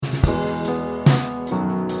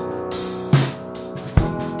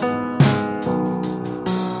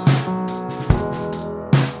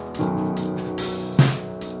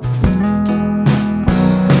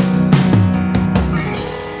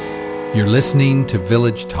listening to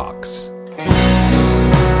Village Talks.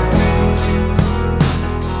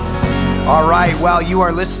 All right, well, you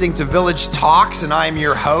are listening to Village Talks, and I am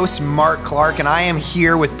your host, Mark Clark, and I am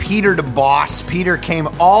here with Peter de Boss. Peter came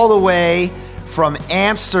all the way from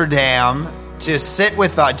Amsterdam to sit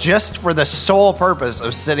with us just for the sole purpose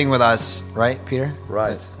of sitting with us, right, Peter?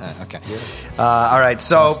 Right. Okay. Yeah. All right,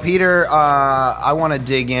 so Peter, I want to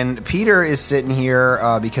dig in. Peter is sitting here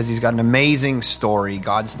because he's got an amazing story.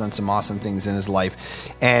 God's done some awesome things in his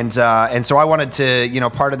life, and so I wanted to,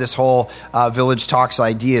 part of this whole Village Talks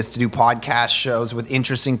idea is to do podcast shows with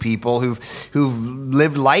interesting people who've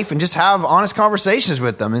lived life and just have honest conversations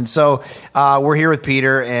with them. And so we're here with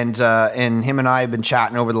Peter, and him and I have been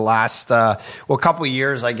chatting over the last couple of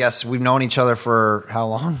years. I guess we've known each other for how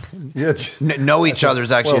long? Yeah, know each other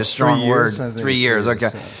is actually a strong word. 3 years.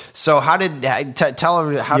 Okay. So how did tell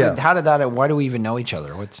her how did that? Why do we even know each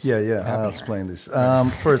other? I'll explain this.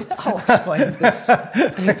 First, I'll explain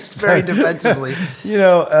this very defensively.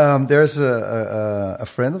 There's a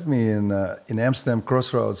friend of me in Amsterdam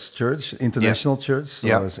Crossroads Church, International Church.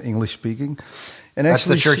 So it's English speaking. And that's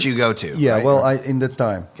the church you go to. Yeah, right? well, in that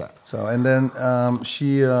time. Okay. So and then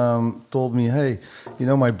she told me, hey,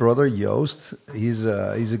 my brother Joost, he's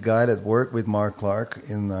a guy that worked with Mark Clark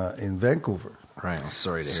in Vancouver. Right. I'm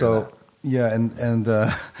sorry to hear that. Yeah,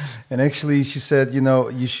 and actually she said,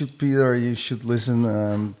 you should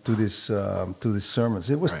listen to this sermons.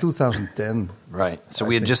 It was 2010. Right. So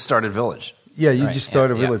we had just started Village. Yeah, you just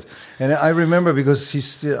started Village. And I remember because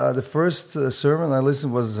the first sermon I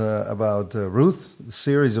listened was about Ruth, the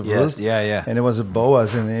series of Ruth. Yeah. And it was a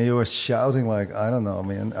Boaz, and you were shouting like, I don't know,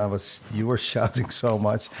 man. You were shouting so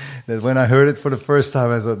much that when I heard it for the first time,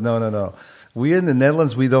 I thought, no. We in the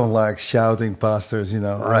Netherlands, we don't like shouting pastors,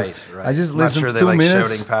 Right. I just Not listened sure they 2 like minutes.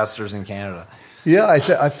 shouting pastors in Canada. Yeah, I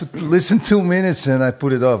said listened 2 minutes and I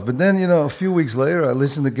put it off. But then, a few weeks later, I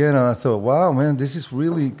listened again and I thought, wow, man, this is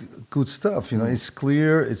really good stuff. It's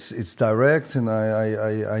clear, it's direct, and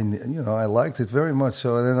I liked it very much.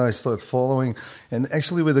 So then I started following, and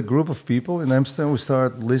actually with a group of people in Amsterdam, we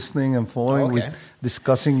started listening and following,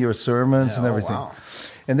 discussing your sermons and everything. Wow.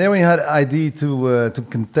 And then we had an idea to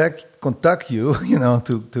contact you, to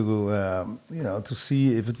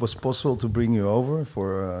see if it was possible to bring you over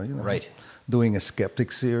for doing a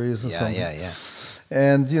skeptic series or something. Yeah.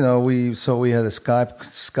 And we had a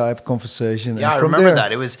Skype conversation. Yeah, and I remember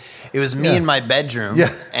that. It was me in my bedroom,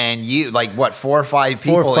 and you 4 or 5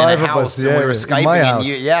 people in a house, and we were Skyping. In my house.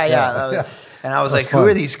 And and I was like, fun. Who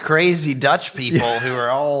are these crazy Dutch people who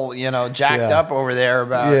are all, jacked up over there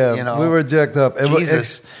about, we were jacked up.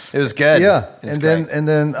 Jesus. It was good. Yeah. And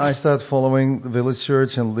then I started following the Village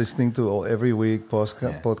Church and listening to every week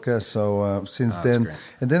podcast. So since then, great.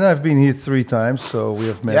 And then I've been here 3 times. So we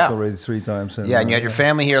have met already 3 times. And, and you had your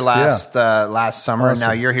family here last summer, and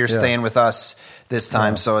now you're here staying with us this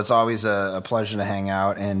time, so it's always a pleasure to hang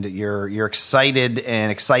out, and you're excited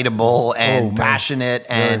and excitable and passionate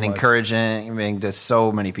and encouraging to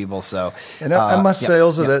so many people. So, and I must say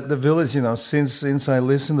also that the Village, since I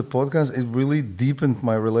listened to the podcast, it really deepened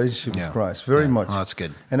my relationship with Christ very much. Oh, that's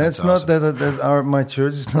good. And that's it's awesome. not that my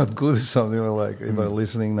church is not good or something like if I'm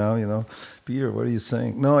listening now, Peter, what are you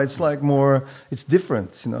saying? No, it's like more. It's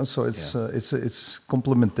different, So it's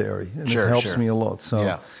complementary, and it helps me a lot.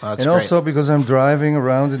 So, and great. also because I'm driving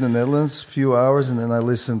around in the Netherlands a few hours, and then I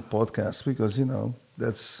listen to podcasts because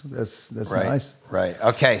that's nice. Right.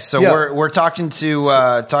 Okay. So we're talking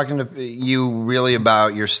to you really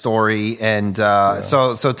about your story, and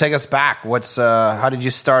so take us back. How did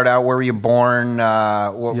you start out? Where were you born?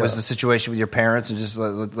 What was the situation with your parents? And just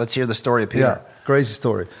let's hear the story of Peter. Yeah. Crazy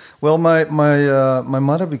story. Well, my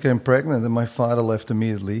mother became pregnant and my father left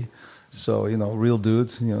immediately. So, real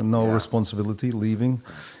dude, no responsibility, leaving.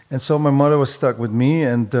 And so my mother was stuck with me,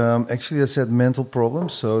 and actually she had mental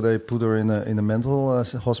problems, so they put her in a mental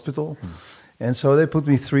hospital. And so they put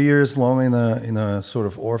me 3 years long in a sort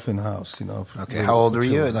of orphan house, Okay, how old were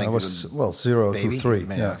you? I was 0 to 3.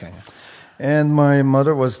 Yeah. Okay. And my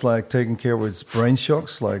mother was taking care with brain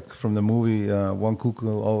shocks, like from the movie One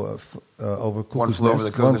Cuckoo Over Cuckoo's One Flew Over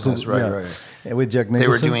the Cuckoo's Nest, right. And with Jack Nicholson. They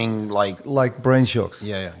were doing like brain shocks.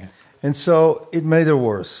 Yeah. And so it made her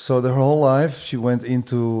worse. So her whole life she went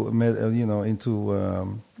into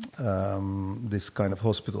this kind of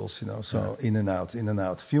hospitals, So in and out,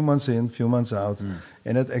 a few months in, few months out,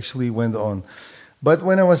 and it actually went on. But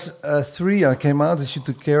when I was 3, I came out and she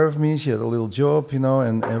took care of me. She had a little job,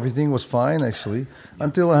 and everything was fine actually,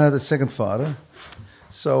 until I had a second father.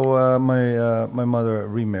 So my mother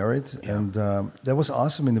remarried, and that was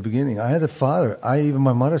awesome in the beginning. I had a father.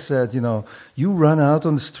 My mother said, you run out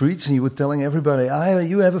on the streets and you were telling everybody, I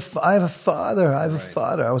have a father. I have a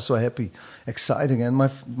father. I was so happy, exciting. And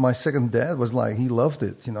my second dad was like, he loved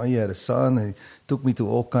it. He had a son. He took me to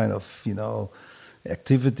all kind of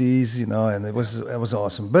activities, and it was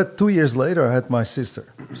awesome. But 2 years later, I had my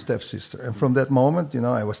stepsister, and from that moment,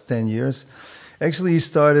 I was 10 years. Actually, he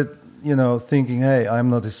started. Thinking, hey, I'm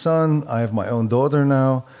not his son. I have my own daughter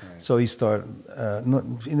now. Right. So he started,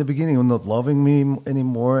 in the beginning, not loving me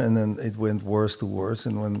anymore, and then it went worse to worse.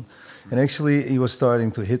 And actually, he was starting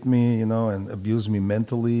to hit me, and abuse me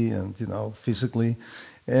mentally and physically.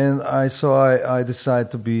 And I decided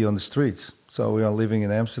to be on the streets. So we are living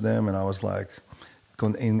in Amsterdam, and I was like,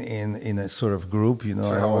 in a sort of group,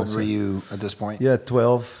 So how old were you at this point? Yeah,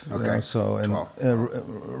 12. Okay.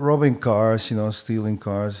 Robbing cars, stealing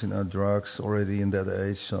cars, drugs already in that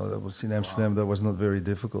age. So that was in Amsterdam. That was not very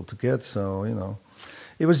difficult to get. So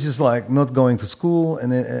it was just like not going to school,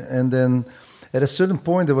 and then at a certain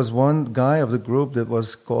point there was one guy of the group that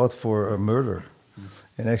was caught for a murder,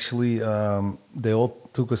 and actually they all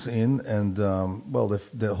took us in, and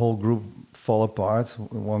the whole group fell apart.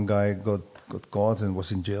 One guy got caught and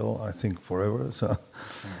was in jail, I think, forever. So,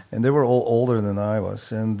 and they were all older than I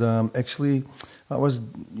was. And actually, I was,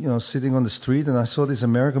 sitting on the street, and I saw this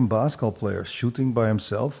American basketball player shooting by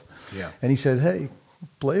himself. Yeah. And he said, "Hey,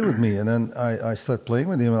 play with me." And then I started playing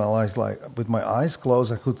with him, and I was like, with my eyes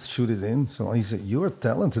closed, I could shoot it in. So he said, "You are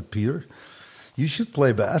talented, Peter. You should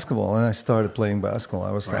play basketball." And I started playing basketball.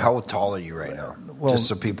 I was like, how tall are you right now? Well, just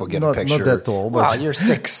so people get a picture. Not that tall. But wow, you're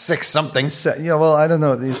six something. Yeah, well, I don't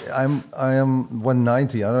know. I am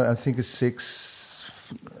 190. I think it's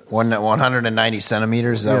 190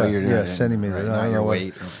 centimeters. Is that what you're doing? Yeah, centimeters. Right, I don't your know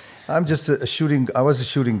weight. I'm just I was a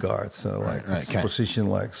shooting guard, so position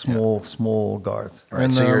like small guard. Right.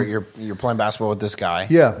 And, so you're playing basketball with this guy.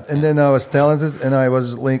 Yeah, and then I was talented, and I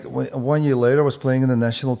was like 1 year later I was playing in the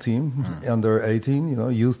national team under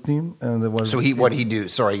 18, youth team, and it was. So what he do?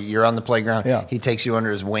 Sorry, you're on the playground. Yeah. He takes you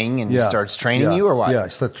under his wing and he starts training you, or what? Yeah, he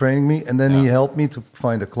started training me, and then he helped me to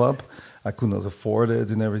find a club. I could not afford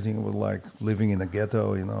it and everything. It was like living in a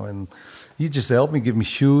ghetto, and he just helped me, give me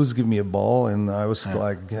shoes, give me a ball, and I was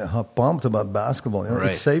like pumped about basketball.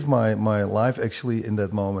 It saved my life actually in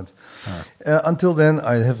that moment. Until then,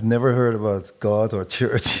 I have never heard about God or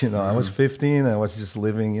church. I was 15, I was just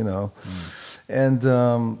living, and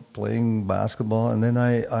playing basketball. And then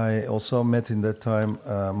I also met in that time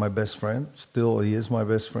my best friend. Still, he is my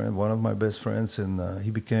best friend, one of my best friends, and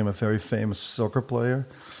he became a very famous soccer player.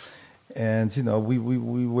 And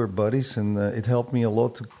we were buddies, and it helped me a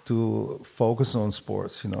lot to focus on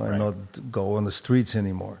sports, and not go on the streets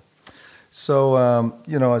anymore. So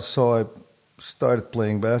I started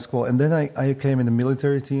playing basketball, and then I came in the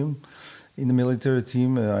military team. In the military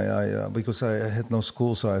team, because I had no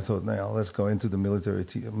school, so I thought, now let's go into the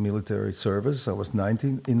military service. I was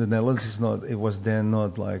 19 in the Netherlands. It was then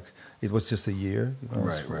not like it was just a year.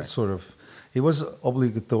 Sort of. It was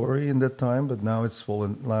obligatory in that time, but now it's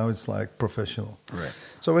like professional. Right.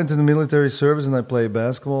 So I went to the military service and I played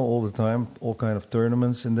basketball all the time, all kind of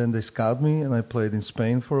tournaments. And then they scout me, and I played in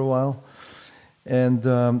Spain for a while. And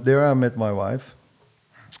there I met my wife.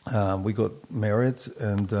 We got married.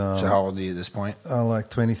 And so how old are you at this point? Like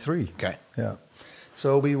 23. Okay. Yeah.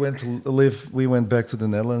 So we went back to the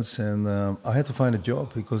Netherlands, and I had to find a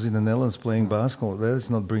job, because in the Netherlands playing basketball, that is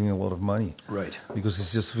not bringing a lot of money. Right. Because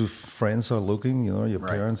it's just if friends are looking, your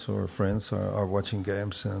parents or friends are watching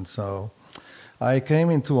games. And so I came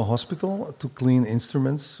into a hospital to clean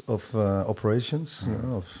instruments of operations.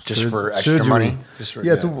 Just for extra money?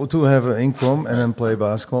 To have an income and then play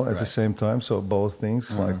basketball at the same time. So both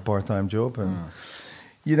things, like part-time job.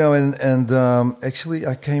 And actually,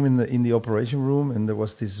 I came in the operation room, and there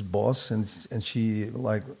was this boss, and she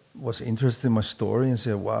was interested in my story and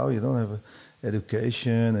said, "Wow, you don't have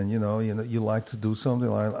education, and you like to do something."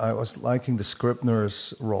 I was liking the script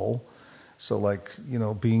nurse role, so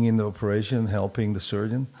being in the operation, helping the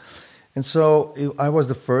surgeon, and so I was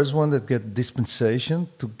the first one that get dispensation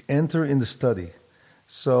to enter in the study.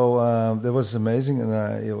 So that was amazing, and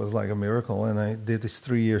it was like a miracle. And I did this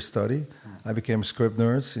 3-year study. I became a script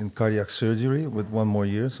nurse in cardiac surgery with 1 more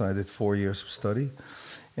year, so I did 4 years of study.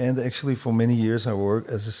 And actually, for many years, I worked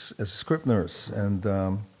as a script nurse.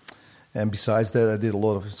 And besides that, I did a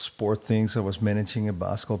lot of sport things. I was managing a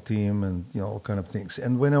basketball team and all kind of things.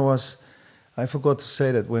 And I forgot to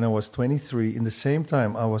say that when I was 23, in the same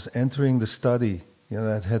time, I was entering the study.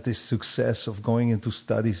 I had this success of going into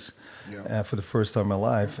studies for the first time in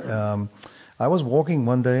my life. I was walking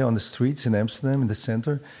one day on the streets in Amsterdam, in the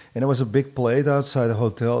center, and there was a big plate outside the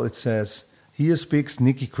hotel. It says, "Here speaks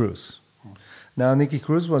Nicky Cruz." Now, Nicky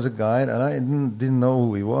Cruz was a guy, and I didn't know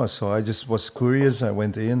who he was, so I just was curious. I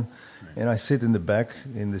went in, and I sit in the back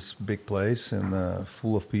in this big place and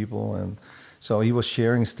full of people, and so he was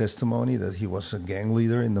sharing his testimony that he was a gang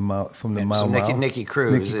leader in the from the Mau Mau. Nicky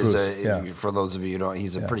Cruz is for those of you who don't,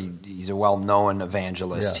 he's a well-known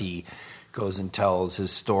evangelist. Yeah. He goes and tells his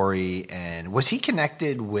story. And was he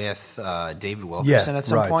connected with David Wilkerson at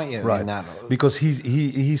some point? Yeah, right. Because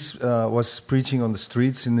he was preaching on the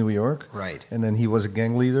streets in New York. Right. And then he was a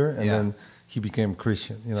gang leader, and then he became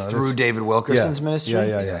Christian. Through David Wilkerson's ministry?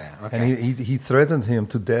 Yeah. Okay. And he threatened him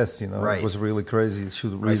to death, Right. It was really crazy. You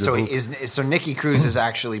should read the book. So Nicky Cruz is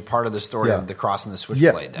actually part of the story of the cross and the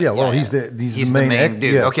switchblade. Yeah, well, he's the main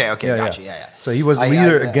dude. Yeah. Okay, gotcha. Yeah. So he was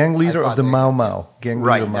a gang leader of the Mau Mau.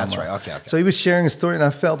 Right, that's right. Okay. So he was sharing a story, and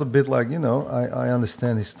I felt a bit like, I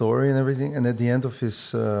understand his story and everything. And at the end of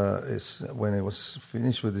his when he was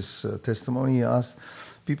finished with his testimony, he asked,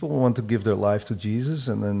 people want to give their life to Jesus,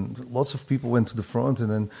 and then lots of people went to the front, and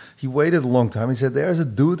then he waited a long time. He said, "There's a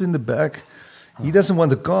dude in the back. He doesn't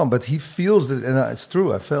want to come, but he feels that," and it's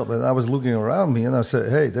true. I felt, but I was looking around me, and I said,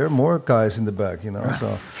 "Hey, there are more guys in the back, So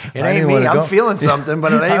it ain't me. I'm feeling something,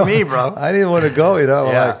 but it ain't me, bro. I didn't want to go,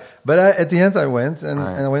 But at the end, I went, and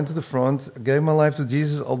I went to the front, gave my life to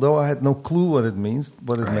Jesus, although I had no clue what it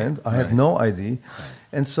meant. I had no idea,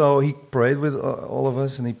 and so he prayed with all of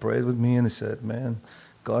us, and he prayed with me, and he said, "Man,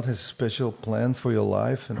 God has a special plan for your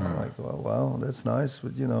life." And I'm like, "Well, wow, that's nice."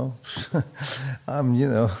 But,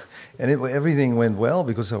 and everything went well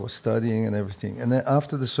because I was studying and everything. And then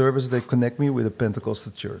after the service, they connect me with a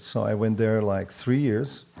Pentecostal church. So I went there like 3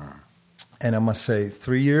 years. And I must say,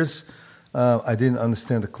 3 years, I didn't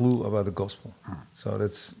understand a clue about the gospel. So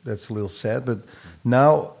that's a little sad. But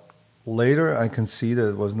now, later, I can see that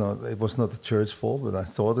it was not the church's fault, but I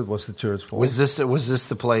thought it was the church's fault. Was this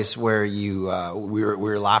the place where you we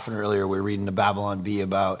were laughing earlier? We were reading the Babylon Bee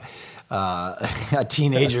about a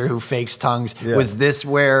teenager who fakes tongues. Yeah. Was this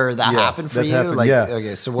where that happened for you? Happened,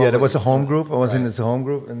 Okay, so there was a home group. I was in this home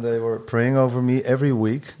group, and they were praying over me every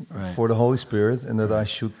week for the Holy Spirit, and that I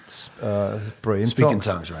should pray in speak tongues.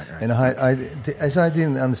 in tongues, right? And as I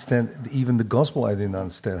didn't understand even the gospel, I didn't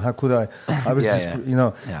understand. How could I? I was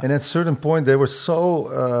And at a certain point, they were so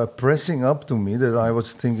pressing up to me that I was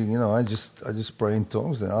thinking, I just pray in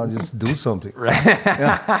tongues, and I'll just do something. Right.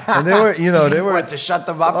 And they were what, to shut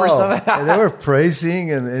them up or something. And they were praising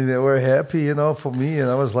and they were happy, for me. And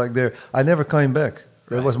I was like, I never came back.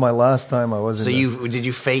 That was my last time I was. So did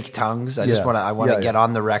you fake tongues? I want to get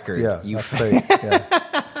on the record. Yeah, you fake.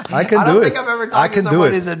 I can do it. I don't think I've ever talked to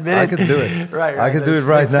someone who's admitted. I can do it. Right. I can do it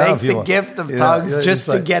right now. Fake the gift of tongues just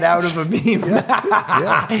to get out of a meme.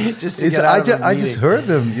 Just to get out of a meeting. I just heard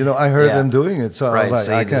them. I heard them doing it. So I was like,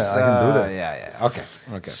 so I can do that. Yeah. Okay.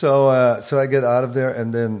 So I get out of there,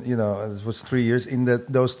 and then it was 3 years. In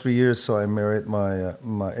those 3 years, so I married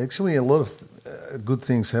my actually a lot of good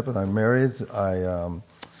things happened. I married.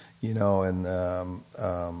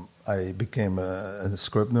 I became a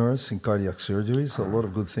scrub nurse in cardiac surgery. So a lot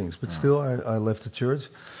of good things. But still, I left the church,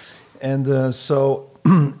 and so.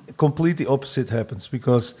 Completely opposite happens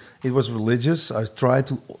because it was religious. I tried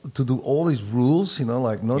to do all these rules,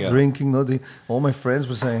 like not drinking, all my friends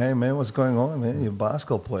were saying, "Hey man, what's going on, man? You're a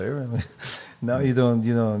basketball player. I mean, now you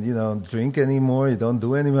don't drink anymore. You don't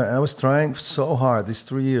do anymore." And I was trying so hard these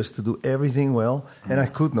 3 years to do everything well, and I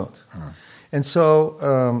could not. And so,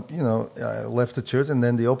 I left the church, and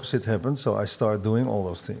then the opposite happened. So I started doing all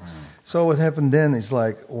those things. So what happened then is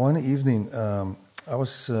like one evening, I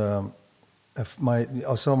was.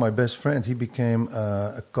 My best friend, he became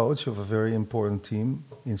a coach of a very important team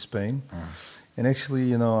in Spain. And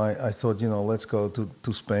actually, I thought, let's go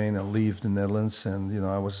to Spain and leave the Netherlands. And,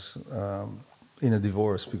 I was in a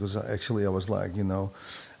divorce because I was like,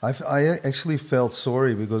 I actually felt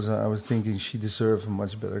sorry because I was thinking she deserved a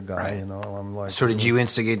much better guy, I'm like. So did you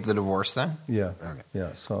instigate the divorce then? Yeah. Okay.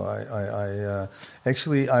 Yeah. So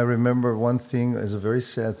I remember one thing as a very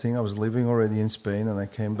sad thing. I was living already in Spain, and I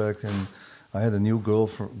came back and I had a new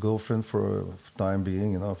girlfriend for a time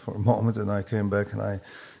being, for a moment, and I came back and I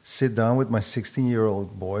sit down with my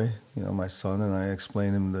 16-year-old boy, my son, and I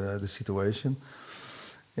explained him the situation.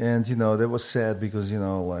 And, that was sad because,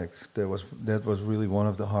 that was really one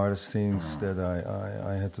of the hardest things that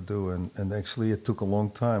I had to do. And actually it took a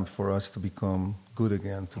long time for us to become good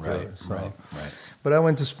again together. Right. But I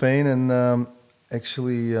went to Spain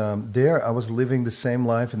actually, there I was living the same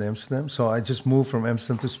life in Amsterdam. So I just moved from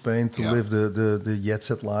Amsterdam to Spain to live the jet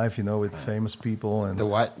set life, with famous people and The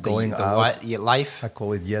what? going the out. what? Life? I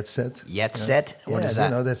call it jet set. Jet set? What is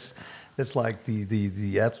that? That's like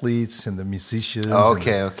the athletes and the musicians. Oh, and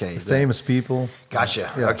okay. the famous people.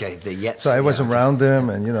 Gotcha. Yeah. Okay, the jet So I was okay. around them,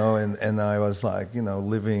 and and I was like,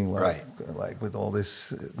 living Right. like with all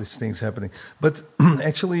these things happening. But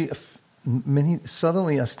actually,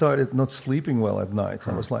 suddenly I started not sleeping well at night.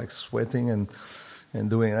 I was like sweating and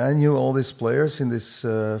doing. I knew all these players in this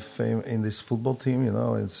in this football team.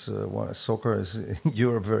 It's soccer is in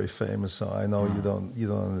Europe very famous. So I know you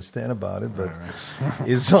don't understand about it, but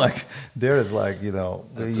it's like there is like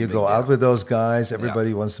That's you a go big out deal. with those guys.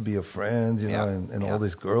 Everybody wants to be a friend, and all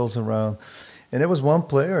these girls around. And there was one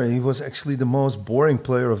player. He was actually the most boring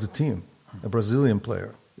player of the team, a Brazilian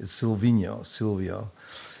player. It's Silvio.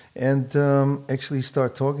 And actually, he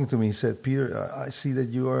started talking to me. He said, "Peter, I see that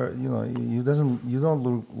you are, you don't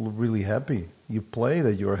look really happy. You play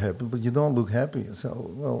that you're happy, but you don't look happy." So,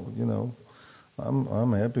 well,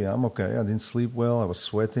 I'm happy. I'm okay. I didn't sleep well. I was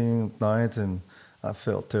sweating at night, and I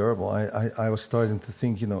felt terrible. I was starting to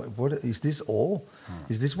think, what is this all?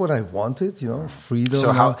 Is this what I wanted? Freedom.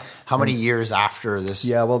 So how many years after this?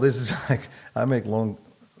 Yeah, well, this is like I make long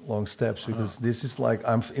steps because this is like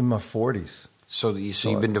I'm in my 40s. So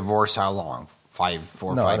you've been divorced how long? 4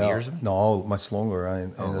 or 5 years? No, much longer. I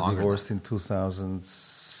longer divorced in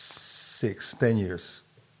 2006, 10 years.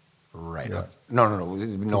 Right. Yeah.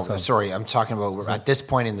 No. Sorry, I'm talking about at this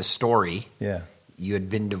point in the story. Yeah. You had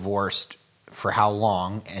been divorced for how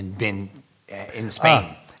long and been in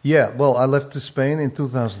Spain? Yeah, well, I left to Spain in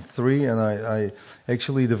 2003, and I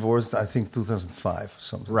actually divorced, I think, 2005,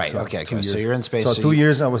 something. Right, So okay. 2 years. So you're in Spain. So 2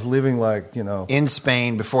 years I was living like, in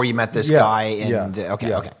Spain before you met this Yeah, guy. yeah.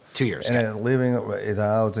 Okay. 2 years. And okay. then living it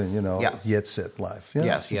out and, Yeah. jet set life. Yeah?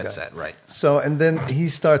 Yes, Okay. set, right. So, and then he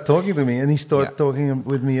started talking to me, and he started talking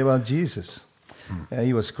with me about Jesus.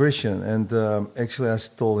 He was Christian, and actually I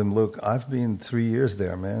told him, look, I've been 3 years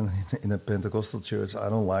there, man, in a Pentecostal church. I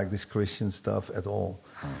don't like this Christian stuff at all.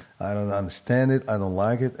 I don't understand it. I don't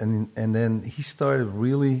like it. And then he started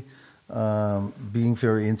really being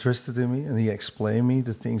very interested in me, and he explained me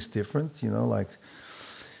the things different,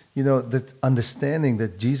 that understanding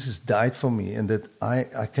that Jesus died for me and that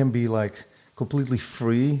I can be like completely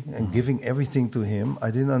free and giving everything to him.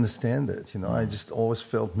 I didn't understand that, I just always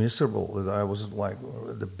felt miserable that I was like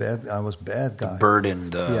I was bad guy. The burden.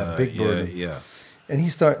 Big burden. Yeah. And he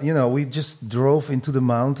started, we just drove into the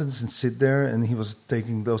mountains and sit there, and he was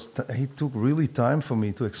taking he took really time for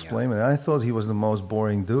me to explain it. I thought he was the most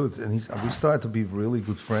boring dude, and we started to be really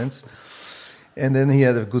good friends. And then he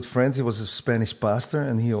had a good friend, he was a Spanish pastor,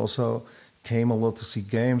 and he also came a lot to see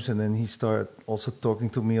games, and then he started also talking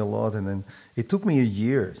to me a lot, and then it took me a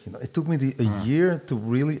year. It took me a year to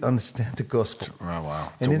really understand the gospel. Oh,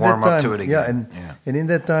 wow. And to in warm that time, up to it again. And in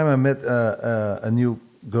that time I met a new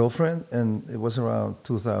girlfriend, and it was around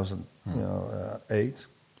 2008,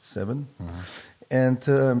 7. And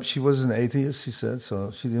she was an atheist, she said, so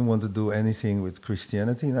she didn't want to do anything with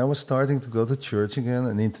Christianity. And I was starting to go to church again,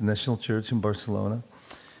 an international church in Barcelona.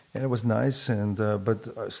 And it was nice, but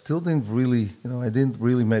I still didn't really, I didn't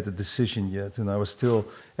really make the decision yet. And I was still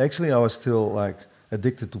like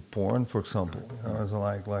addicted to porn, for example. I was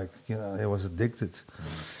I was addicted.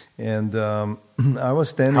 And I was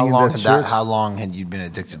standing in that church. How long had you been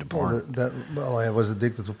addicted to porn? I was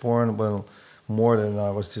addicted to porn, more than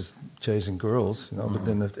I was just chasing girls, But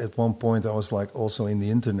then at one point I was like also in the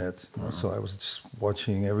internet, so I was just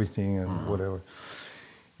watching everything and whatever.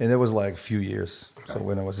 And that was like a few years. Okay. So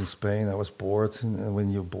when I was in Spain, I was bored. And when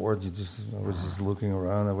you're bored, I was just looking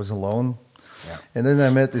around. I was alone. Yeah. And then I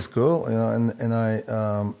met this girl, and I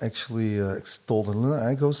actually told her,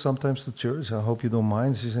 I go sometimes to church. I hope you don't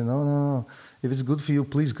mind. She said, no. If it's good for you,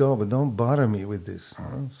 please go, but don't bother me with this.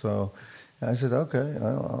 So I said, okay,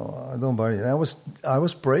 I don't bother you. And I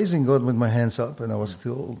was praising God with my hands up, and I was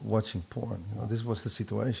still watching porn. This was the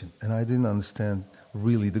situation. And I didn't understand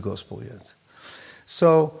really the gospel yet.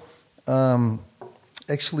 So,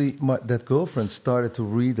 actually, that girlfriend started to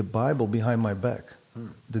read the Bible behind my back,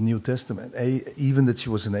 the New Testament, even that she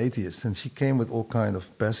was an atheist. And she came with all kind of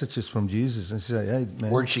passages from Jesus. And she said, hey, man.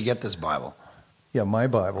 Where'd she get this Bible? Yeah, my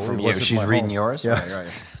Bible. From It you. wasn't She's my reading home. yours? Yeah. Right,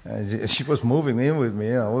 right. And she was moving in with me.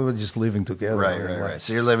 We were just living together. Right.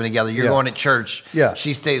 So you're living together. You're Yeah. going to church. Yeah.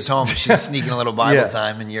 She stays home. She's sneaking a little Bible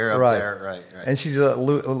time, and you're up there. Right. And she's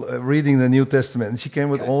reading the New Testament. And she came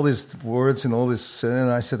with all these words and all this. And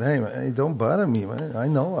I said, hey, don't bother me, man. I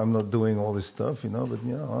know I'm not doing all this stuff, but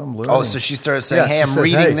I'm learning. Oh, so she started saying, hey, she I'm said,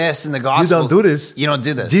 reading this in the gospel. You don't do this. You don't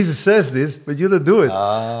do this. Jesus says this, but you don't do it.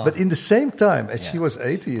 Oh. But in the same time, as she was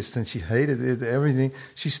atheist and she hated it, everything,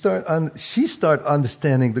 she started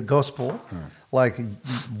understanding the gospel like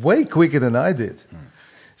way quicker than I did.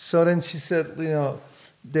 So then she said,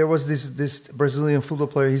 there was this Brazilian football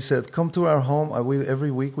player. He said, come to our home.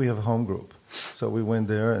 Every week we have a home group. So we went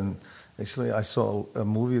there, and actually I saw a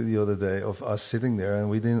movie the other day of us sitting there,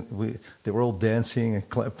 and they were all dancing and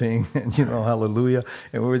clapping and hallelujah,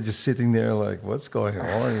 and we were just sitting there like, what's going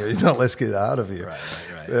on here? Let's get out of here.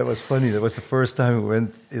 Right. That was funny. That was the first time we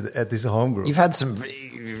went at this home group. You've had some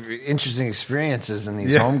interesting experiences in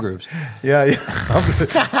these home groups. Yeah.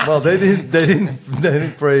 Well, they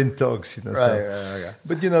didn't pray in tongues, Right.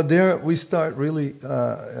 But there we start really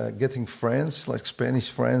getting friends, like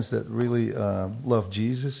Spanish friends that really love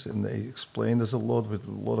Jesus, and they explained us a lot with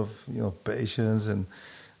a lot of patience, and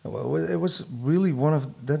it was really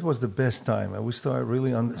that was the best time, and we started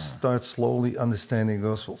really start slowly understanding the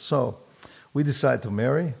gospel. So we decided to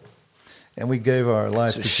marry. And we gave our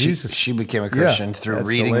life to Jesus. She became a Christian through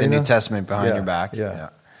reading the New Testament behind your back.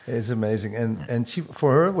 Yeah. It's amazing. And she,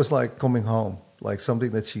 for her, it was like coming home, like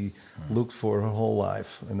something that she looked for her whole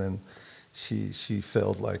life. And then she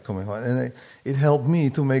felt like coming home. And it helped me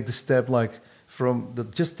to make the step, like from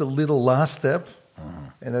just the little last step.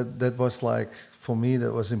 And that was like, for me,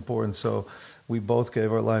 that was important. So we both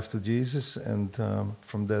gave our life to Jesus. And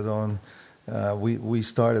from that on, we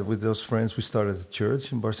started with those friends. We started a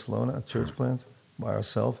church in Barcelona, a church plant by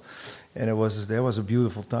ourselves, and there was a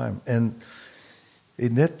beautiful time. And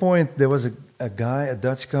in that point, there was a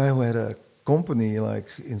Dutch guy who had a company like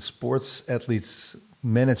in sports athletes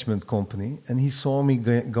management company, and he saw me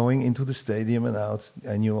going into the stadium and out.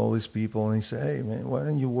 I knew all these people, and he said, "Hey man, why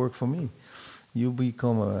don't you work for me? You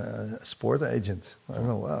become a sport agent." I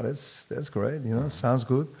thought, "Wow, that's great. Sounds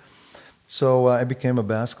good." So I became a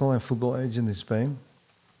basketball and football agent in Spain.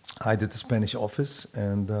 I did the Spanish office,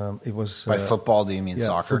 and it was... By football, do you mean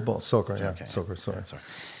soccer? Soccer, yeah. Okay. Soccer, sorry.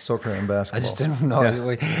 Soccer and basketball. I just didn't know.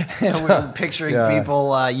 Yeah. We're picturing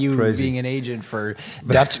people, you Crazy. being an agent for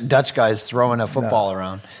Dutch guys throwing a football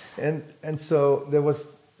around. And so there was...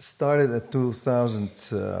 Started at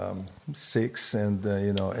 2006, and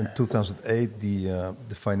in 2008 the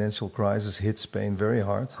financial crisis hit Spain very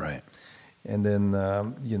hard. Right. And then,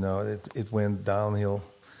 it went downhill.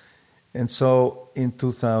 And so in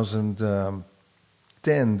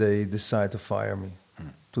 2010, they decided to fire me,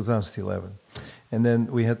 2011. And then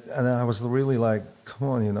I was really like, come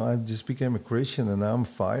on, I just became a Christian and now I'm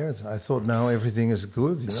fired. I thought now everything is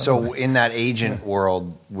good. So in that agent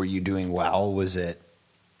world, were you doing well? Was it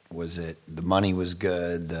the money was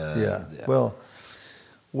good?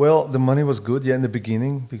 Well, the money was good, in the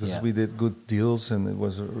beginning, because we did good deals and it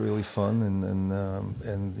was really fun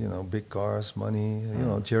and big cars, money.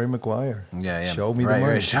 Jerry Maguire. Yeah. Show me the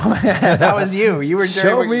money. That was you. You were Jerry.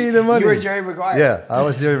 Show me the money. You were Jerry Maguire. Yeah, I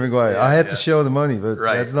was Jerry Maguire. I had to show the money, but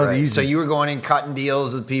that's not easy. So you were going in, cutting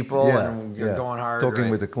deals with people, and you're going hard. Talking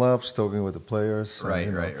with the clubs, talking with the players. Right.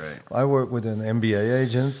 I worked with an NBA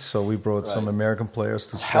agent, so we brought some American players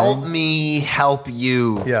to Spain. Help me help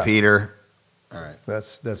you, Peter. All right.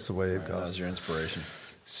 That's the way it goes. That was your inspiration.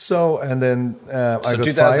 So, and then I got 2008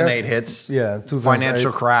 fired. hits. Yeah, 2008.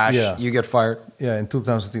 Financial crash. Yeah. You get fired. Yeah, in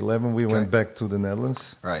 2011 we went back to the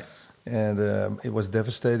Netherlands. Right. And it was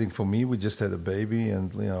devastating for me. We just had a baby,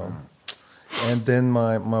 and and then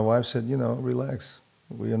my wife said, relax.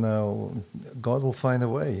 We are now. God will find a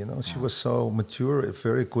way. She was so mature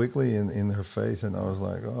very quickly in her faith, and I was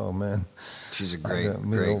like, oh man. She's a great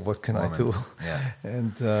what can woman. I do? Yeah.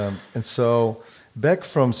 And so back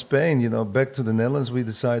from Spain, back to the Netherlands, we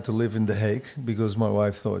decided to live in The Hague because my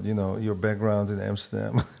wife thought, your background in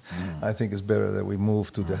Amsterdam, I think it's better that we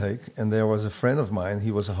move to The Hague. And there was a friend of mine.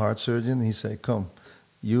 He was a heart surgeon. He said, "Come,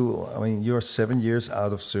 you're 7 years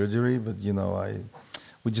out of surgery, but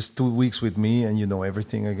we just 2 weeks with me, and you know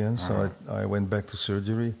everything again." So I went back to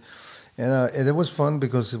surgery, and it was fun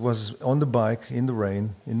because it was on the bike in the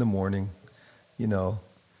rain in the morning.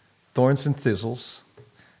 Thorns and thistles,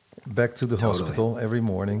 back to the hospital every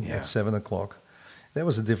morning at 7 o'clock. That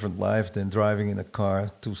was a different life than driving in a car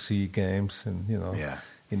to see games and,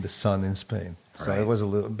 in the sun in Spain. So it was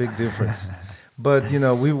big difference. But,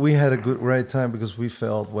 we had a great time because we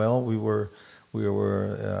felt, we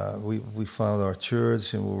we found our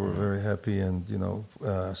church, and we were very happy, and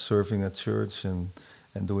serving at church and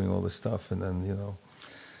doing all this stuff, and then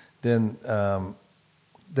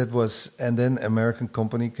then American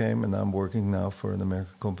company came, and I'm working now for an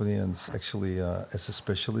American company, and it's actually as a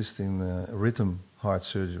specialist in rhythm heart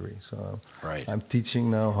surgery. So I'm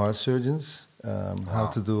teaching now heart surgeons how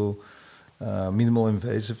to do minimal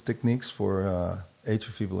invasive techniques for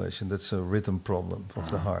atrial fibrillation. That's a rhythm problem of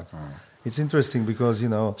the heart. It's interesting because So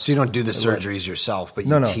you don't do the surgeries yourself, but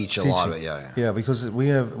you teach a lot of it. Yeah, because we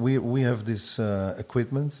have this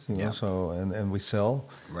equipment, so and we sell,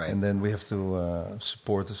 and then we have to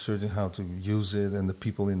support the surgeon how to use it and the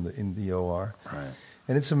people in the OR. Right.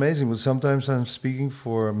 And it's amazing. But sometimes I'm speaking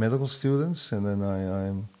for medical students, and then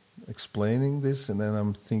I'm explaining this, and then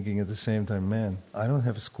I'm thinking at the same time, man, I don't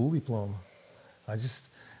have a school diploma.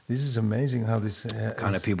 This is amazing how this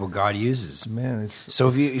kind of people God uses. Man, so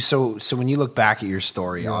when you look back at your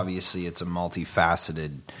story, obviously it's a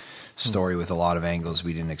multifaceted story with a lot of angles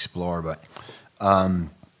we didn't explore. But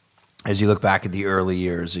as you look back at the early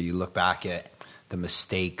years, or you look back at the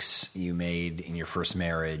mistakes you made in your first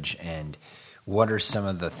marriage, and what are some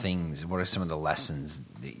of the things? What are some of the lessons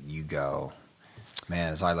that you go,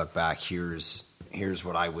 man? As I look back, here's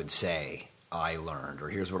what I would say I learned, or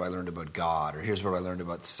here's what I learned about God, or here's what I learned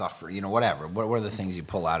about suffering, whatever. What are the things you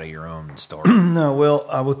pull out of your own story? No, well,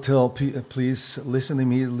 I would tell, please listen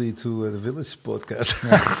immediately to the Village podcast.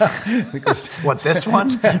 Because this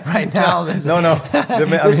one right now? No.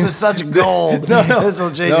 This is such gold. This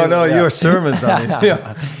will change. No, your sermons. I mean,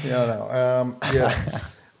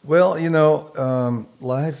 Well,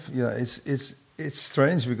 life, it's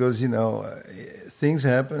strange because things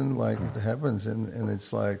happen like it happens, and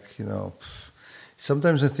it's like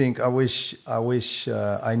sometimes I think I wish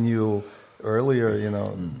I knew earlier,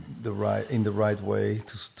 the right way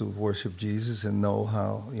to worship Jesus and know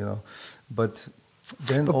how, but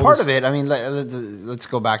then. But part of it, I mean, let's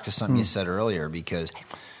go back to something you said earlier, because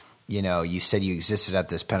you said you existed at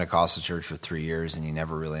this Pentecostal church for 3 years and you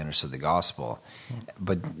never really understood the gospel,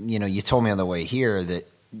 but you told me on the way here that.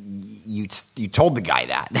 You told the guy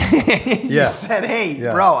that. You said, "Hey,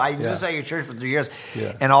 bro, I just at your church for 3 years,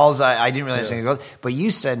 and I didn't really understand the gospel." But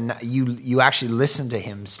you said you actually listen to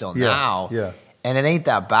him still now, and it ain't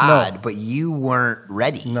that bad. But you weren't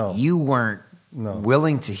ready. No, you weren't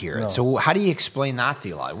willing to hear it. So how do you explain that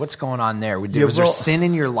theology? What's going on there? Was there sin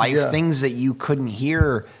in your life? Things that you couldn't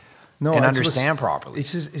hear? And understand properly.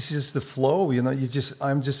 It's just the flow,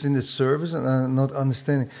 I'm just in the service and I'm not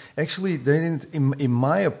understanding. Actually, they didn't, in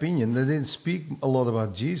my opinion, they didn't speak a lot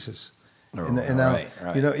about Jesus.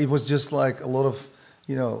 Right. It was just like a lot of,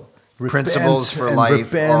 principles for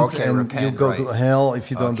life. Repent, you go to hell if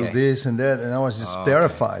you don't do this and that. And I was just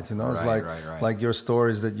terrified, It's like your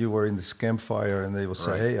stories that you were in this campfire and they will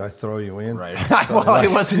say, "Hey, I throw you in." Right. Well, it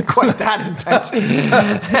wasn't quite that intense.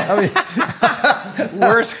 I mean,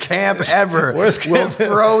 worst camp ever. We'll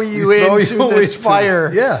throw you into this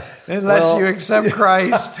fire. Yeah. Unless you accept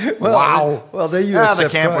Christ. Wow. Well, then you accept the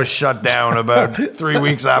camp Christ. was shut down about 3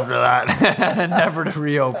 weeks after that, never to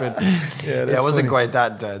reopen. It wasn't quite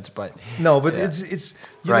that intense, but it's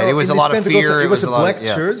right. It was a lot of fear. It was a black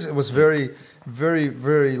church. It was very, very,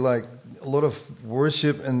 very like a lot of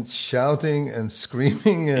worship and shouting and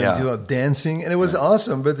screaming and dancing, and it was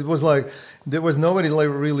awesome. But it was like there was nobody like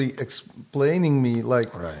really explaining me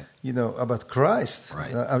about Christ.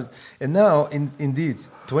 Right. And now, indeed.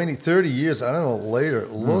 20, 30 years, I don't know, later,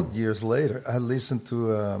 a lot of years later, I listened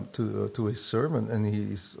to his sermon, and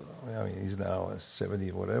he's now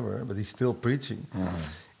 70 whatever, but he's still preaching.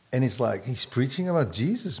 And it's like he's preaching about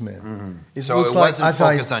Jesus, man. It wasn't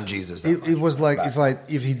focused on Jesus. It was like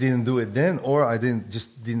if he didn't do it then, or I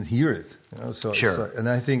didn't hear it. So sure. And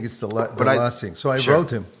I think it's the last thing. So I wrote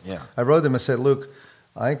him. Yeah. I wrote him. I said, "Look,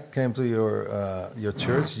 I came to your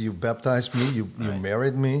church. You baptized me. You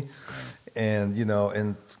married me." And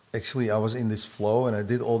and actually I was in this flow and I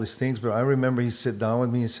did all these things, but I remember he sat down with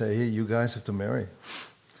me and said, "Hey, you guys have to marry."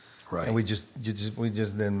 Right. And we just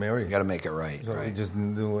then marry. You got to make it right. So right.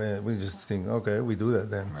 we just think, okay, we do that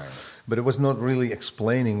then. Right. But it was not really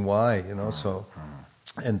explaining why, So,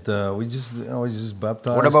 and we just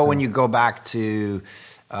baptized. What about when you go back to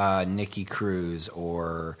Nicky Cruz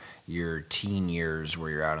or your teen years where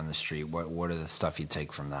you're out on the street? What are the stuff you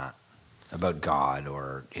take from that? About God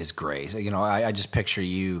or His grace. I just picture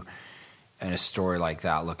you in a story like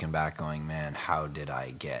that, looking back, going, "Man, how did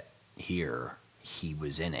I get here? He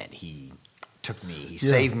was in it. He took me. He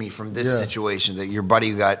saved me from this situation. That your buddy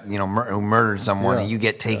who got who murdered someone, and you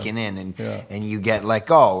get taken in, and you get let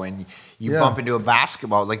go, and you bump into a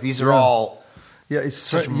basketball. Like these are all Yeah, it's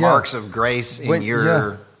such yeah. marks of grace in When- your.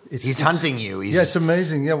 yeah. He's hunting you. He's, Yeah, it's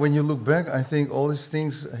amazing. Yeah, when you look back, I think all these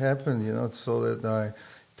things happen, so that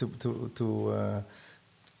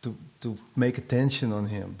to make attention on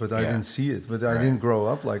him. But I Yeah. didn't see it. But I Right. didn't grow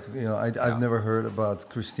up like I've never heard about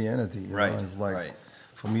Christianity. Right, It's like, right.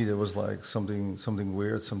 for me, that was like something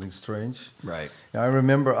weird, something strange. Right. I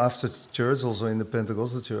remember after church, also in the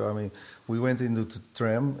Pentecostal church. I mean, we went into the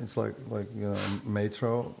tram. It's like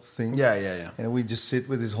metro thing. Yeah. And we just sit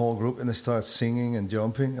with this whole group, and they start singing and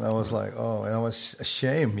jumping, and I was like, oh, and I was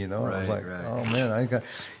ashamed, I was Right, like, right. oh man, I got,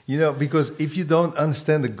 because if you don't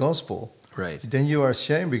understand the gospel, Right. then you are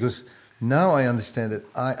ashamed. Because now I understand that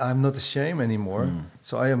I'm not ashamed anymore.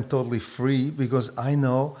 So I am totally free because I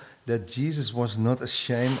know that Jesus was not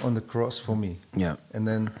ashamed on the cross for me. Yeah. And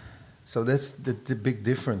then, so that's the big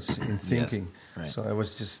difference in thinking. right. So I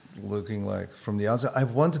was just looking like from the outside. I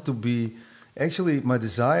wanted to be, actually my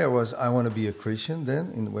desire was I want to be a Christian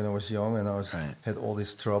then when I was young, and Right. had all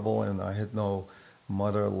this trouble, and I had no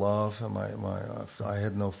mother love, and I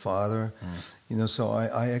had no father, so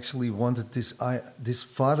I actually wanted this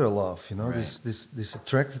father love, Right. this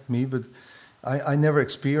attracted me, but I never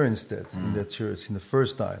experienced that in that church in the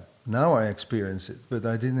first time. Now I experience it, but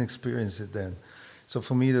I didn't experience it then. So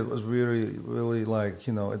for me, that was really, really like,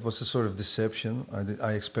 it was a sort of deception.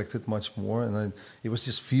 I expected much more, and it was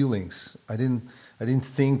just feelings. I didn't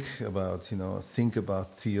think about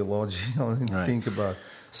theology. I didn't Right. think about.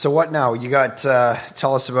 So what now? You got.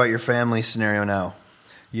 Tell us about your family scenario now.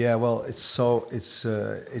 Yeah, well,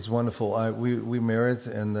 it's wonderful. We married,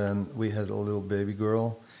 and then we had a little baby girl,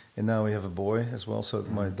 and now we have a boy as well. So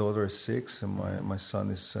my daughter is 6, and my son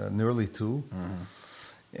is nearly 2.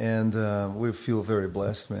 And we feel very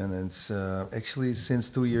blessed, man. And actually, since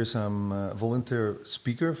 2 years, I'm a volunteer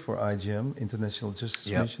speaker for IGM, International Justice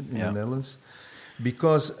Yep, Mission in yep. the Netherlands.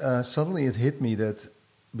 Because suddenly it hit me that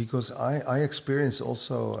because I experienced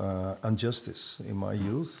also injustice in my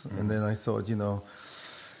youth. And then I thought,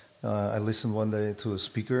 I listened one day to a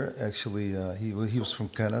speaker. Actually, he was from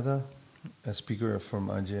Canada, a speaker from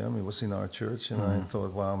IGM. He was in our church. And I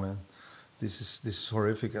thought, wow, man, this is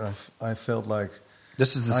horrific. And I felt like,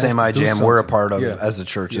 This is the I same have to do IJM we're a something. part of Yeah. as a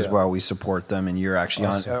church as Yeah. well. We support them, and you're actually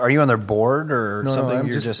Awesome. on. Are you on their board or No, something? I'm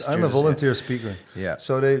You're I'm you're a volunteer speaker. Yeah.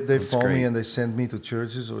 So they That's phone great. me and they send me to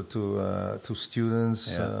churches or to students,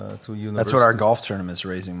 Yeah. to universities. That's what our golf tournament's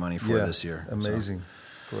raising money for this year. So, Amazing,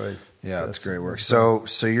 great. yeah, it's great work.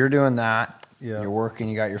 that's- So you're doing that. Yeah. You're working.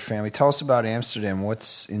 You got your family. Tell us about Amsterdam.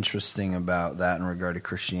 What's interesting about that in regard to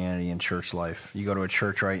Christianity and church life? You go to a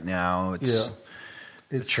church right now.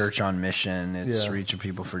 It's a church on mission. It's Yeah. reaching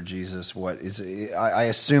people for Jesus. What is it? I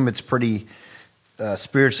assume it's pretty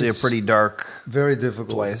spiritually It's a pretty dark. very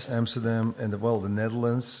difficult. place. Amsterdam and the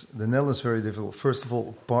Netherlands. The Netherlands is very difficult. First of all,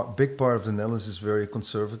 big part of the Netherlands is very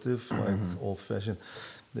conservative, like old-fashioned.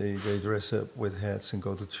 They dress up with hats and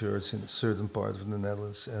go to church in a certain part of the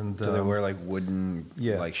Netherlands. And Do they wear like wooden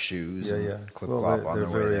yeah. like shoes? Yeah, and yeah. Clip Well, clop they're- on the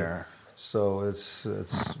they're way very- there. So it's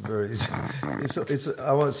very it's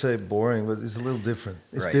I won't say boring, but it's a little different.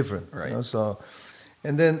 It's Right, different, right. So,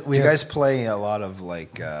 and then Do we you have, guys play a lot of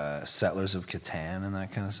like Settlers of Catan and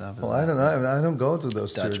that kind of stuff? Is well, I that- don't know. I don't go to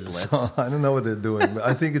those Dutch churches. Blitz. So I don't know what they're doing. But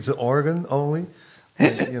I think it's an organ only.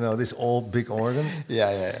 This old big organ.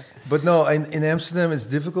 Yeah. But no, in Amsterdam it's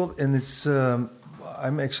difficult, and it's.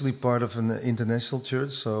 I'm actually part of an international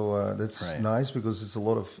church, so that's Right. nice because it's a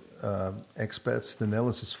lot of expats. The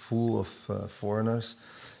Netherlands is full of foreigners,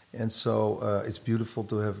 and so it's beautiful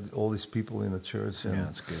to have all these people in the church. And, Yeah,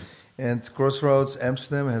 that's good. And Crossroads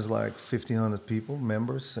Amsterdam has like 1,500 people,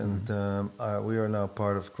 members, and we are now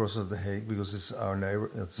part of Crossroads The Hague because it's our neighbor.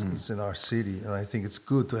 It's in our city, and I think it's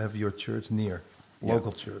good to have your church near,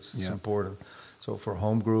 local church. It's Yeah. important. So for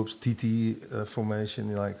home groups, TT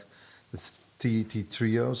formation, like the TT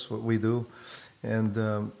trios, what we do,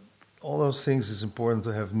 and all those things is important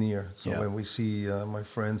to have near. So Yeah. when we see my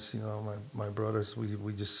friends, my brothers,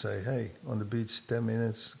 we just say, hey, on the beach, 10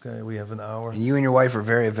 minutes, okay, we have an hour. And you and your wife are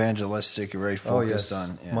very evangelistic. You're very Oh focused yes,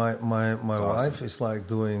 on. Yeah. my That's wife awesome. is like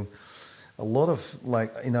doing a lot of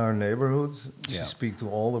like in our neighborhood. She Yeah. speaks to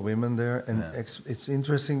all the women there, and Yeah. it's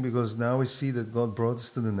interesting because now we see that God brought us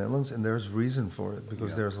to the Netherlands, and there's reason for it because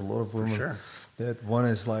Yeah. there's a lot of women sure. that one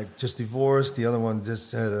is like just divorced, the other one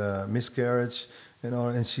just had a miscarriage,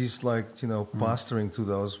 and she's like pastoring to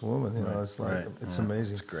those women. It's like Right. it's Yeah.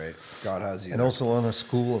 amazing. It's great. God has you. And there. also on a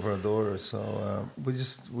school of our daughter, so we're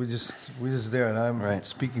just there, and I'm Right.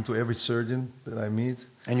 speaking to every surgeon that I meet.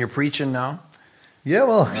 And you're preaching now. Yeah,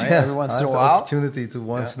 well, Right, yeah, every once I in have a the while. opportunity to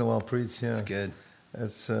once Yeah. in a while preach. Yeah, That's good.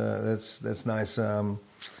 that's nice.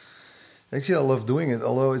 Actually, I love doing it,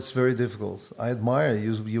 although it's very difficult. I admire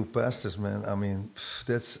you pastors, man. I mean,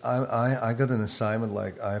 I got an assignment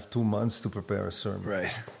like I have 2 months to prepare a sermon.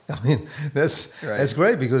 Right. I mean, that's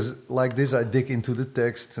great because like this, I dig into the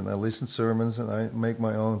text and I listen to sermons and I make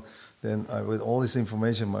my own. Then with all this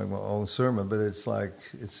information, make my own sermon. But it's like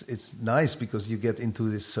it's nice because you get into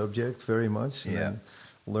this subject very much. And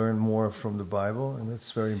learn more from the Bible, and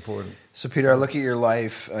that's very important. So, Peter, I look at your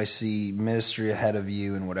life. I see ministry ahead of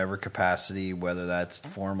you in whatever capacity, whether that's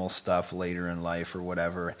formal stuff later in life or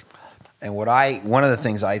whatever. And one of the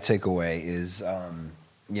things I take away is, and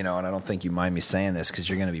I don't think you mind me saying this because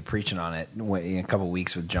you're going to be preaching on it in a couple of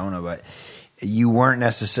weeks with Jonah, but you weren't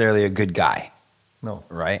necessarily a good guy. No.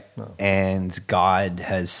 Right? No. And God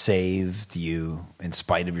has saved you in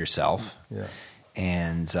spite of yourself.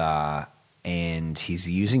 Yeah. And he's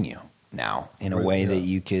using you now in a way that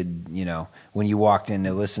you could, when you walked in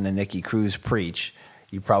to listen to Nicky Cruz preach,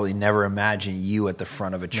 you probably never imagined you at the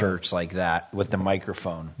front of a church like that with the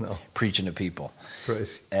microphone preaching to people.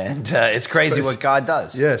 Crazy. And it's crazy what God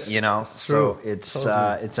does. Yes. So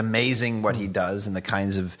it's amazing what he does and the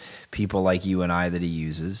kinds of people like you and I that he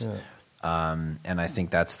uses. Yeah. And I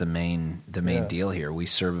think that's the main deal here. We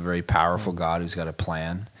serve a very powerful God who's got a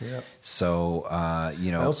plan. Yeah. So, I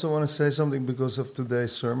also want to say something because of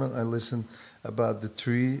today's sermon. I listened about the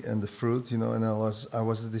tree and the fruit, and I was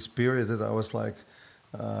at this period that I was like,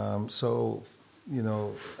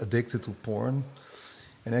 addicted to porn.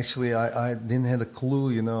 And actually, I didn't have a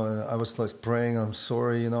clue, and I was like praying, I'm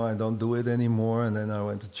sorry, I don't do it anymore. And then I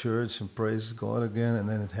went to church and praised God again, and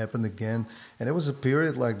then it happened again. And it was a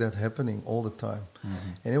period like that happening all the time.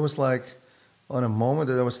 Mm-hmm. And it was like on a moment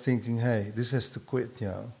that I was thinking, hey, this has to quit,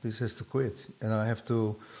 this has to quit. And I have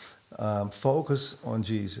to focus on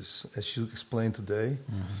Jesus, as you explained today.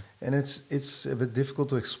 Mm-hmm. And it's a bit difficult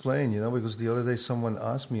to explain, because the other day someone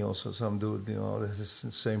asked me also, some dude, that has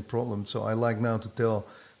the same problem. So I like now to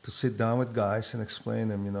sit down with guys and explain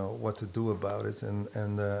them, what to do about it.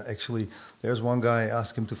 And actually, there's one guy, I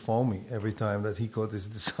asked him to phone me every time that he got this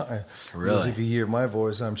desire. Really? Because if you hear my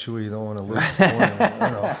voice, I'm sure you don't want to lose the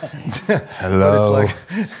phone. Hello.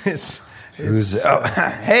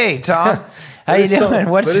 Hey, Tom. How you doing?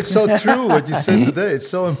 But it's so true what you said today. It's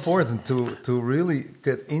so important to really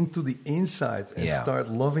get into the inside and start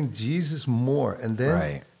loving Jesus more, and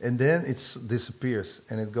then it disappears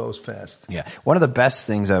and it goes fast. Yeah, one of the best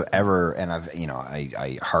things I've ever, and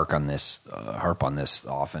I harp on this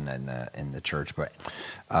often in the church, but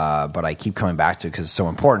I keep coming back to it because it's so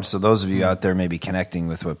important. So those of you out there maybe connecting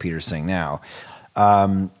with what Peter's saying now,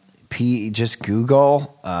 just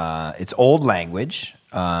Google. It's old language,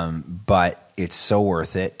 but it's so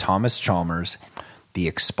worth it. Thomas Chalmers, The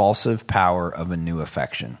Expulsive Power of a New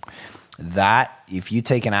Affection. That, if you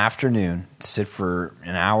take an afternoon, sit for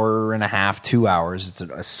an hour and a half, 2 hours, it's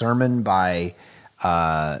a sermon by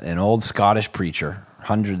an old Scottish preacher,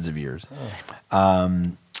 hundreds of years.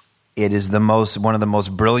 It is one of the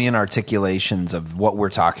most brilliant articulations of what we're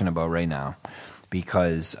talking about right now,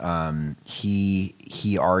 because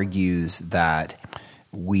he argues that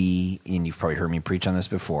and you've probably heard me preach on this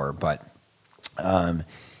before, but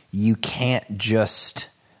you can't just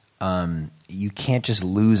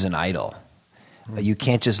lose an idol. You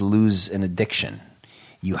can't just lose an addiction.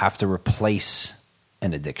 You have to replace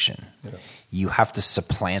an addiction. Yeah. You have to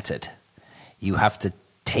supplant it. You have to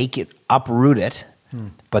take it, uproot it.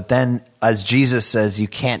 But then, as Jesus says, you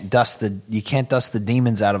can't dust the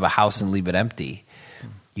demons out of a house and leave it empty.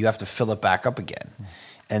 You have to fill it back up again.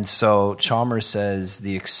 And so Chalmers says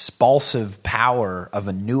the expulsive power of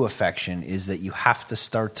a new affection is that you have to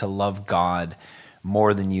start to love God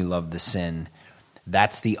more than you love the sin.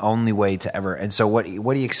 That's the only way to ever. And so what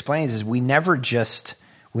he explains is we never just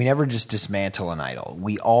dismantle an idol.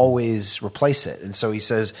 We always replace it. And so he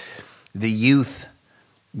says the youth,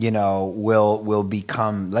 will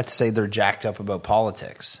become, let's say they're jacked up about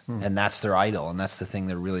politics, and that's their idol, and that's the thing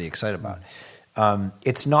they're really excited about.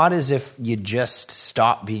 It's not as if you just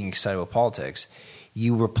stop being excited about politics.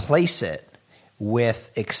 You replace it with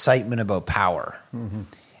excitement about power. Mm-hmm.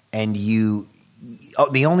 And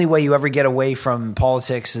the only way you ever get away from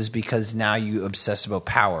politics is because now you obsess about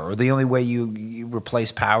power. Or the only way you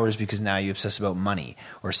replace power is because now you obsess about money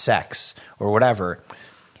or sex or whatever.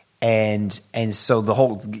 And so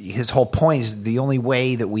his whole point is the only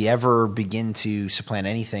way that we ever begin to supplant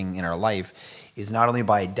anything in our life is not only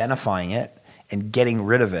by identifying it and getting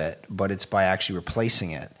rid of it, but it's by actually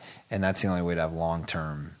replacing it. And that's the only way to have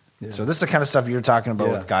long-term. Yeah. So this is the kind of stuff you're talking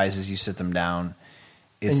about with guys as you sit them down.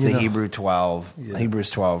 It's the Hebrews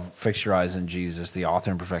 12, fix your eyes on Jesus, the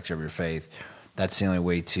author and perfecter of your faith. that's the only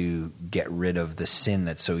way to get rid of the sin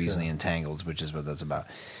that so easily entangles, which is what that's about.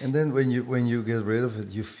 And then when you get rid of it,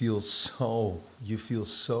 you feel so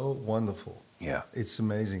wonderful. Yeah. It's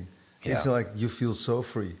amazing. Yeah. It's like you feel so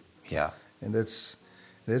free. Yeah. And that's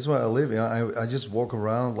why I live. You know, I just walk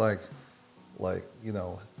around like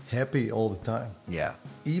happy all the time. Yeah.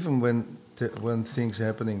 Even when things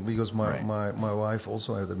happening, because Right. my wife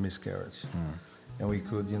also had a miscarriage, and we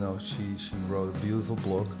could, she wrote a beautiful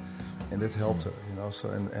blog, and that helped her, So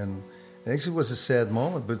and it actually was a sad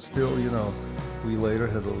moment, but still, we later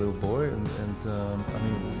had a little boy, and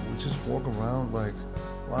we just walk around like,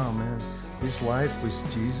 wow, man, this life with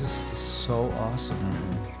Jesus is so awesome.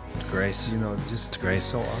 It's grace. Just great. It's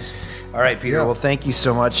so awesome. All right, Peter. Yeah. Well, thank you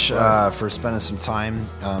so much for spending some time.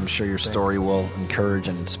 I'm sure your story will encourage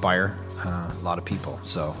and inspire a lot of people.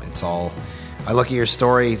 So it's all. I look at your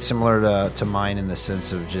story similar to mine in the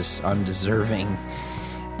sense of just undeserving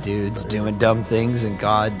dudes doing dumb things, and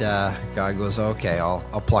God goes, okay,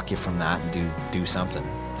 I'll pluck you from that and do something.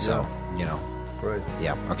 So Right.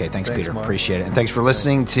 Yeah. Okay. Thanks, Peter. Mark. Appreciate it, and thanks for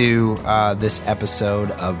listening to this episode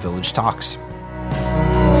of Village Talks.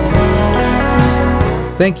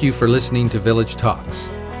 Thank you for listening to Village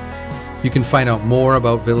Talks. You can find out more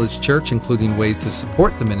about Village Church, including ways to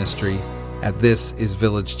support the ministry, at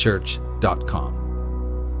thisisvillagechurch.com.